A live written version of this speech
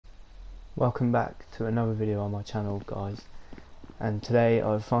Welcome back to another video on my channel, guys, and today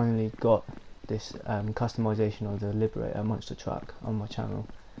I've finally got this customization of the Liberator monster truck on my channel.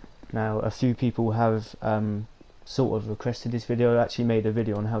 Now a few people have sort of requested this video. I actually made a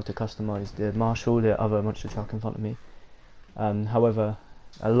video on how to customize the Marshall, the other monster truck in front of me. However,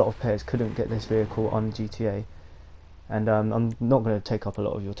 a lot of players couldn't get this vehicle on GTA, and I'm not going to take up a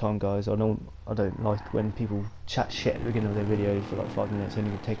lot of your time, guys. I don't like when people chat shit at the beginning of their video for like 5 minutes, only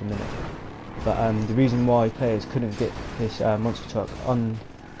would take a minute. But the reason why players couldn't get this monster truck on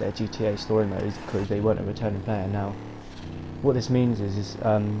their GTA story mode is because they weren't a returning player. Now, what this means is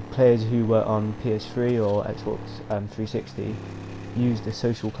players who were on PS3 or Xbox 360 used the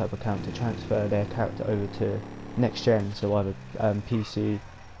social club account to transfer their character over to next gen, so either PC,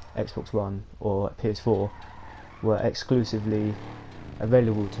 Xbox One or PS4, were exclusively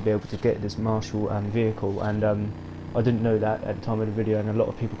available to be able to get this Marshall vehicle, and I didn't know that at the time of the video, and a lot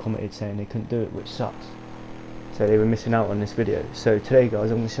of people commented saying they couldn't do it, which sucks. So they were missing out on this video. So today,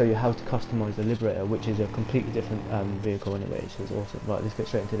 guys, I'm going to show you how to customize the Liberator, which is a completely different vehicle anyway, so it's awesome. Right, let's get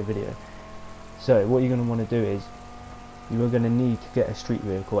straight into the video. So what you're going to want to do is you are going to need to get a street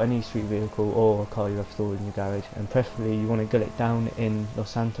vehicle, any street vehicle or a car you have stored in your garage, and preferably you want to get it down in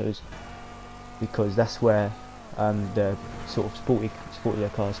Los Santos, because that's where the sort of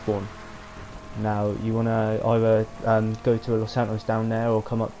sportier cars spawn. Now you want to either go to Los Santos down there or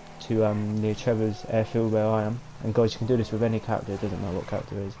come up to near Trevor's airfield where I am, and guys, you can do this with any character, it doesn't matter what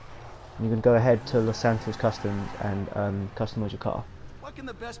character it is. And you can go ahead to Los Santos Customs and customize your car.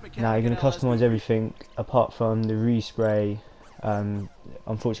 Now you're going to customize everything apart from the respray.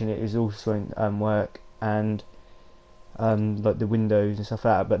 Unfortunately, it also won't work, and like the windows and stuff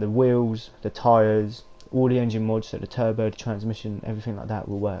like that, but the wheels, the tyres, all the engine mods, so the turbo, the transmission, everything like that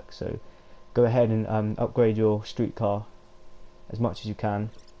will work. So go ahead and upgrade your street car as much as you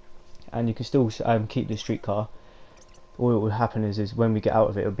can, and you can still keep the street car. All that will happen is when we get out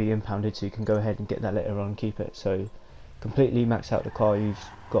of it, it'll be impounded, so you can go ahead and get that later on and keep it. So completely max out the car you've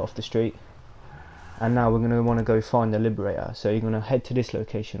got off the street. And now we're going to want to go find the Liberator, so you're going to head to this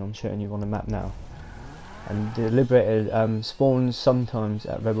location I'm showing you on the map now. And the Liberator spawns sometimes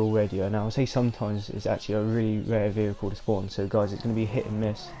at Rebel Radio. Now I say sometimes, it's actually a really rare vehicle to spawn, so guys, it's going to be hit and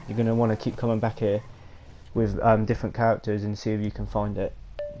miss. You're going to want to keep coming back here with different characters and see if you can find it.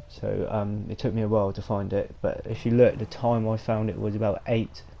 So it took me a while to find it, but if you look, the time I found it was about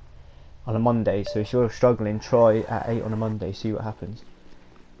 8 on a Monday, so if you're struggling, try at 8 on a Monday, see what happens.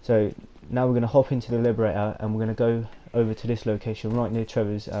 So now we're going to hop into the Liberator and we're going to go over to this location right near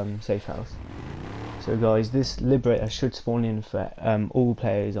Trevor's safe house. So guys, this Liberator should spawn in for all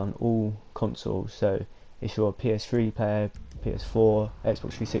players on all consoles. So if you're a PS3 player, PS4,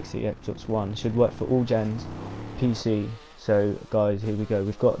 Xbox 360, Xbox One, should work for all gens, PC. So guys, here we go.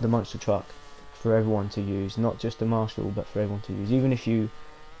 We've got the monster truck for everyone to use, not just the Marshall, but for everyone to use. Even if you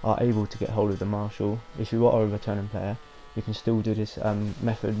are able to get hold of the Marshall, if you are a returning player, you can still do this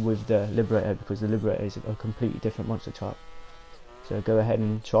method with the Liberator, because the Liberator is a completely different monster truck. So go ahead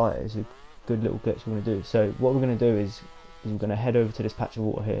and try it. It's a good little glitch we're going to do. So what we're going to do is we're going to head over to this patch of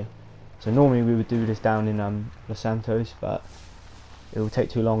water here. So normally we would do this down in Los Santos, but it will take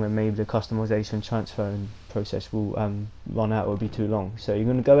too long, and maybe the customization transfer process will run out, or be too long. So you're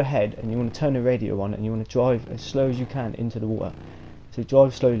going to go ahead and you want to turn the radio on, and you want to drive as slow as you can into the water. So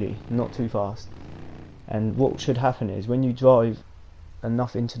drive slowly, not too fast. And what should happen is when you drive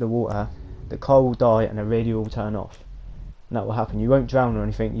enough into the water, the car will die and the radio will turn off. And that will happen. You won't drown or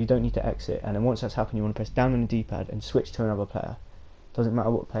anything, you don't need to exit, and then once that's happened, you want to press down on the D-pad and switch to another player. Doesn't matter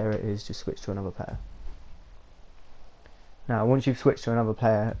what player it is, just switch to another player. Now once you've switched to another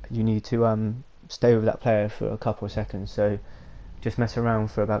player, you need to stay with that player for a couple of seconds. So just mess around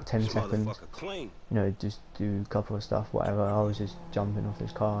for about 10 seconds. You know, just do a couple of stuff, whatever. I was just jumping off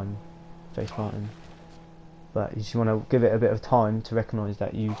this car and face planting. But you just want to give it a bit of time to recognise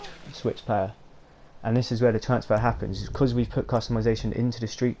that you've switched player. And this is where the transfer happens, because we've put customization into the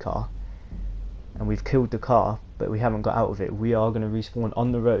street car and we've killed the car, but we haven't got out of it. We are going to respawn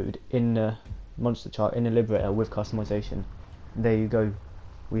on the road in the monster truck, in the Liberator, with customization. There you go,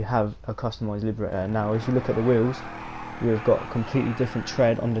 we have a customized Liberator. Now if you look at the wheels, we've got a completely different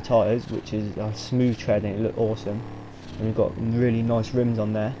tread on the tyres, which is a smooth tread, and it looks awesome. And we've got really nice rims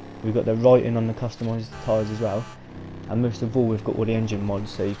on there. We've got the writing on the customised tyres as well, and most of all we've got all the engine mods,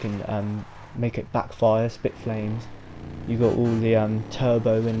 so you can make it backfire, spit flames. You've got all the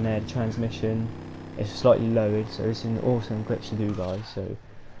turbo in there, the transmission. It's slightly lowered, so it's an awesome glitch to do, guys. So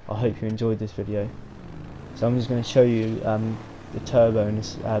I hope you enjoyed this video. So I'm just going to show you the turbo and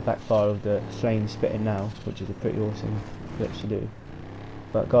this backfire of the flame spitting now, which is a pretty awesome glitch to do.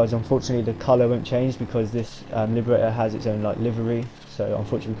 But guys, unfortunately the colour won't change because this Liberator has its own like livery, so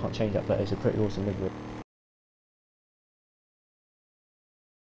unfortunately we can't change that, but it's a pretty awesome livery.